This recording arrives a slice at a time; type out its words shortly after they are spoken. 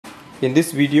In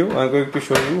this video I am going to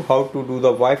show you how to do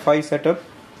the Wi-Fi setup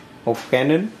of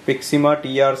Canon Pixma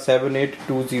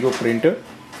TR7820 printer.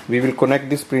 We will connect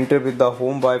this printer with the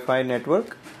home Wi-Fi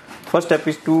network. First step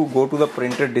is to go to the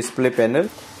printer display panel.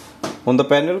 On the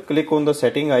panel, click on the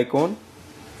setting icon.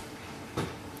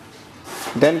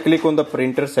 Then click on the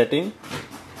printer setting.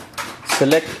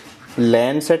 Select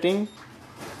LAN setting,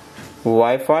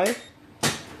 Wi-Fi,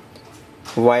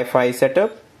 Wi-Fi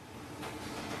setup,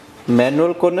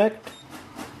 manual connect.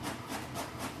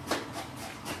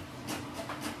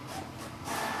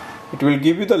 It will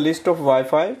give you the list of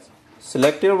Wi-Fi.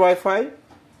 Select your Wi-Fi.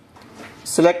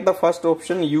 Select the first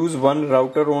option, use one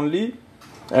router only,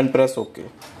 and press OK.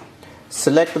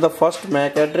 Select the first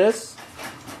MAC address.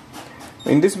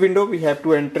 In this window we have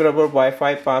to enter our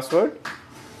Wi-Fi password.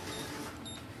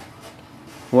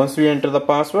 Once we enter the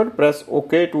password, press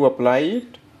OK to apply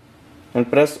it and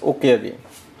press OK again.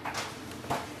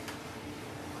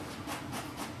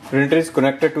 Printer is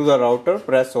connected to the router,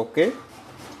 press OK.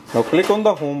 Now click on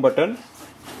the home button.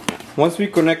 Once we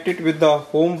connect it with the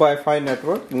home Wi-Fi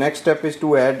network, next step is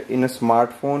to add in a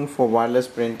smartphone for wireless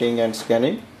printing and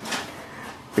scanning.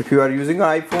 If you are using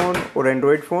an iPhone or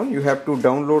Android phone, you have to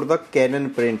download the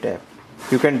Canon Print App.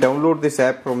 You can download this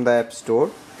app from the App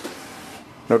Store.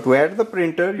 Now to add the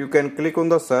printer, you can click on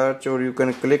the search or you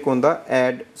can click on the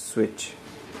add switch.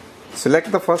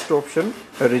 Select the first option,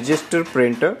 register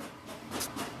printer.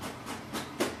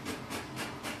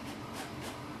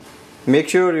 Make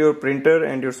sure your printer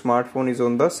and your smartphone is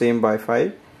on the same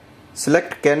Wi-Fi.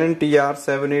 Select Canon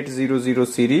TR7820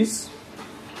 series.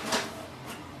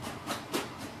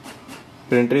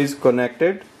 Printer is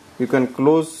connected. You can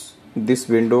close this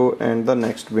window and the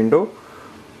next window.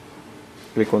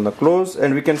 Click on the close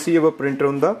and we can see our printer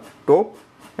on the top,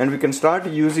 and we can start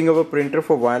using our printer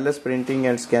for wireless printing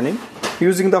and scanning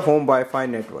using the home Wi-Fi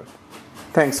network.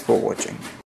 Thanks for watching.